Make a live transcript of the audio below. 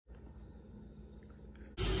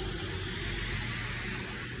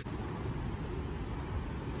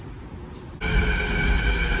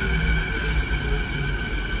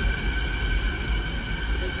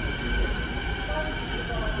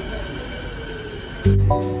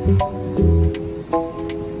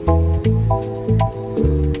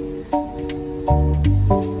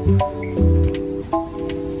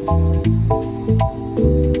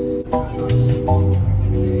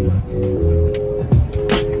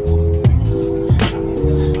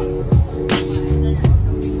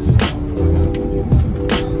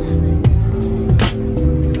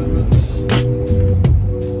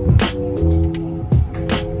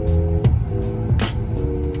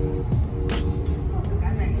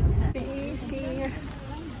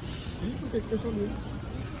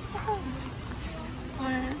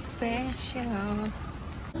One special.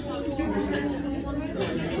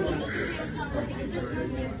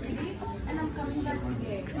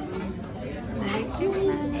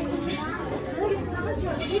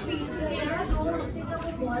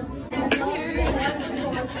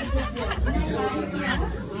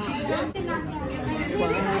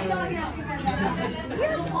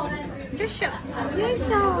 Just show. Yes,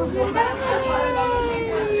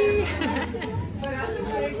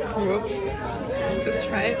 Whoop. Just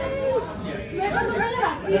try it.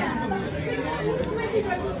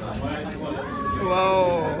 Whoa.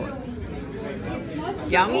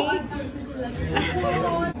 Yummy.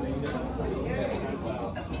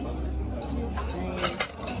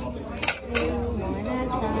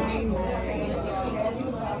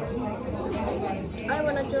 I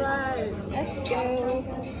wanna try. Let's go.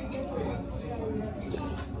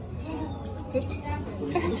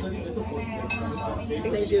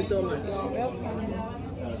 Thank you so much.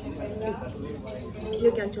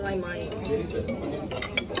 You can try mine.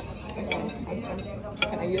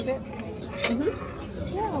 Can I use it?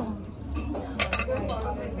 Yeah.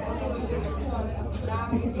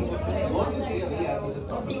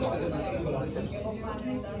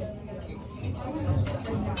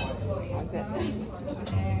 How's it?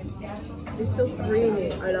 It's so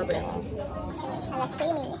creamy. I love it.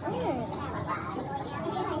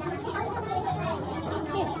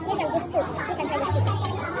 You can just soup. You can try the soup.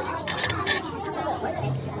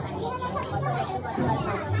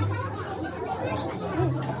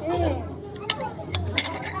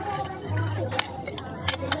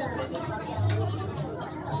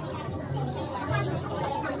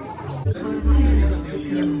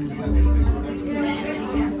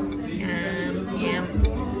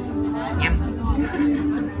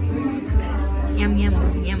 Yum, yum,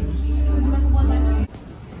 yum.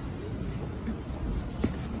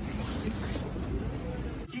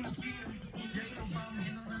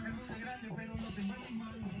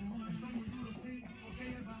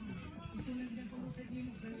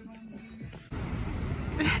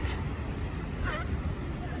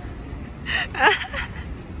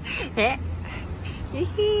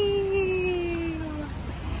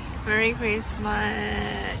 Merry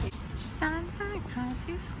Christmas! Santa Claus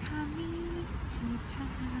is coming to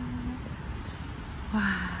town.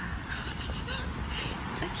 Wow,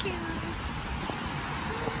 so cute!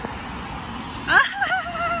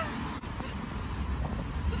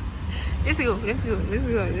 Let's go! Let's go! Let's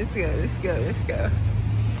go! Let's go! Let's go! Let's go!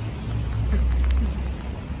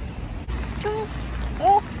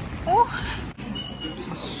 Oh! Oh!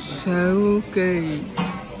 So good.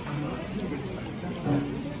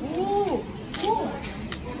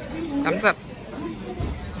 Thumbs up.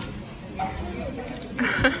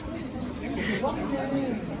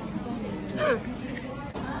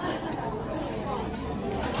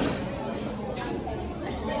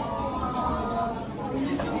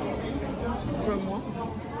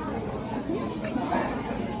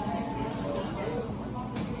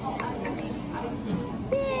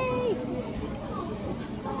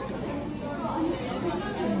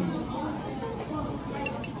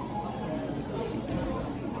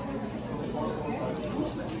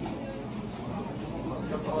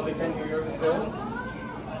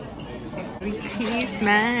 Merry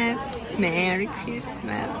Christmas! Merry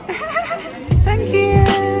Christmas! Thank you!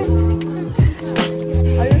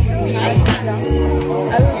 Are you sure?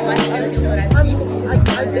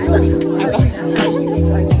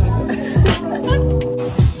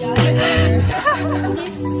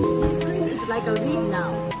 It's like a week now.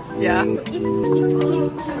 Yeah.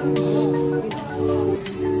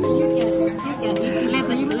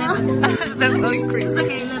 That's so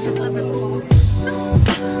crazy.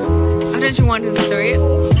 How did you want to stir it?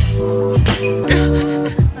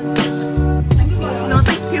 No,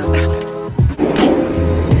 thank you.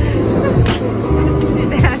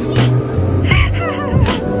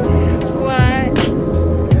 What?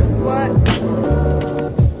 What?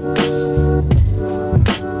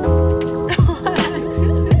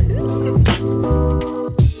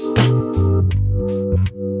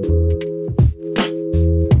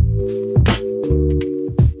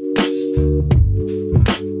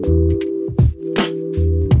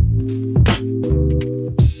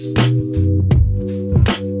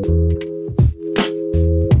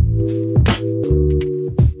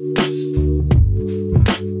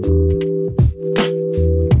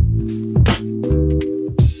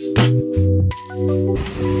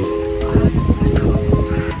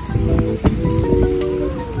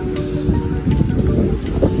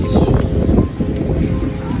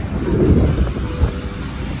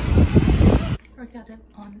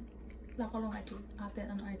 เราก็ลง IG after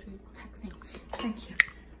on IG texting. Thank you.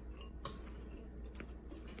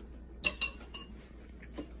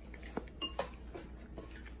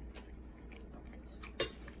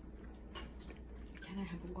 Can I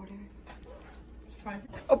have water?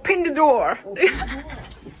 Open the door.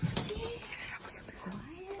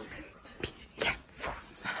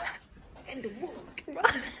 And the work.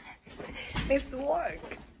 It's work.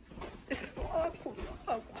 It's work.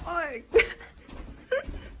 Work.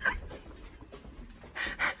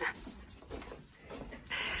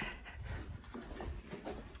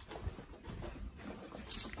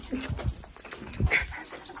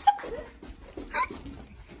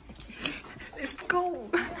 Let's go.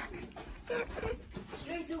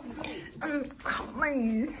 I'm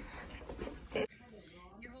coming.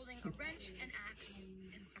 You're holding a wrench, an axe,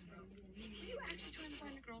 and some rope. Are you actually trying to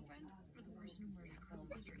find a girlfriend? Or the person who murdered Colonel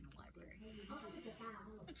Buster in the library?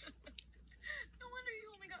 No wonder you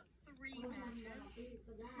only got 3 matches.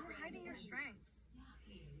 You're hiding your strengths.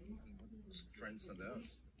 Strengths are those.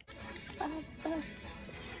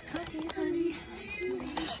 Honey, honey,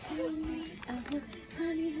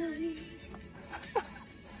 honey, honey.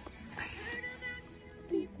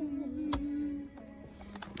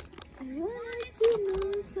 I want to know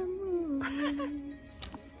some more.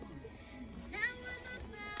 Now I'm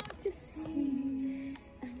about To see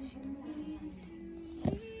what you mean to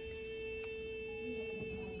me.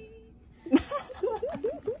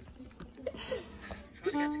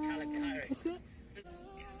 Is it?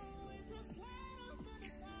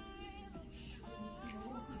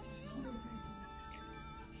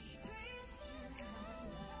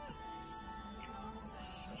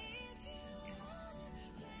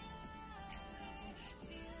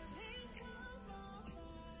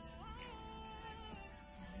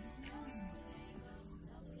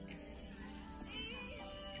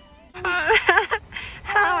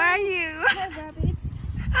 How are you? Hey, rabbits.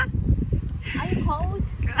 Are you cold?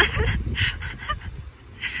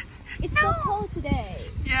 It's so cold today.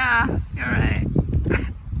 Yeah, you're right.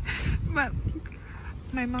 But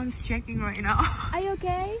my mom's shaking right now. Are you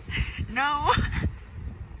okay? No.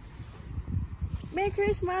 Merry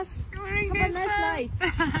Christmas. Merry Have a nice night.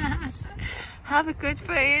 Have a good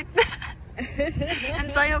food.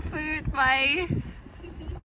 Enjoy your food. Bye.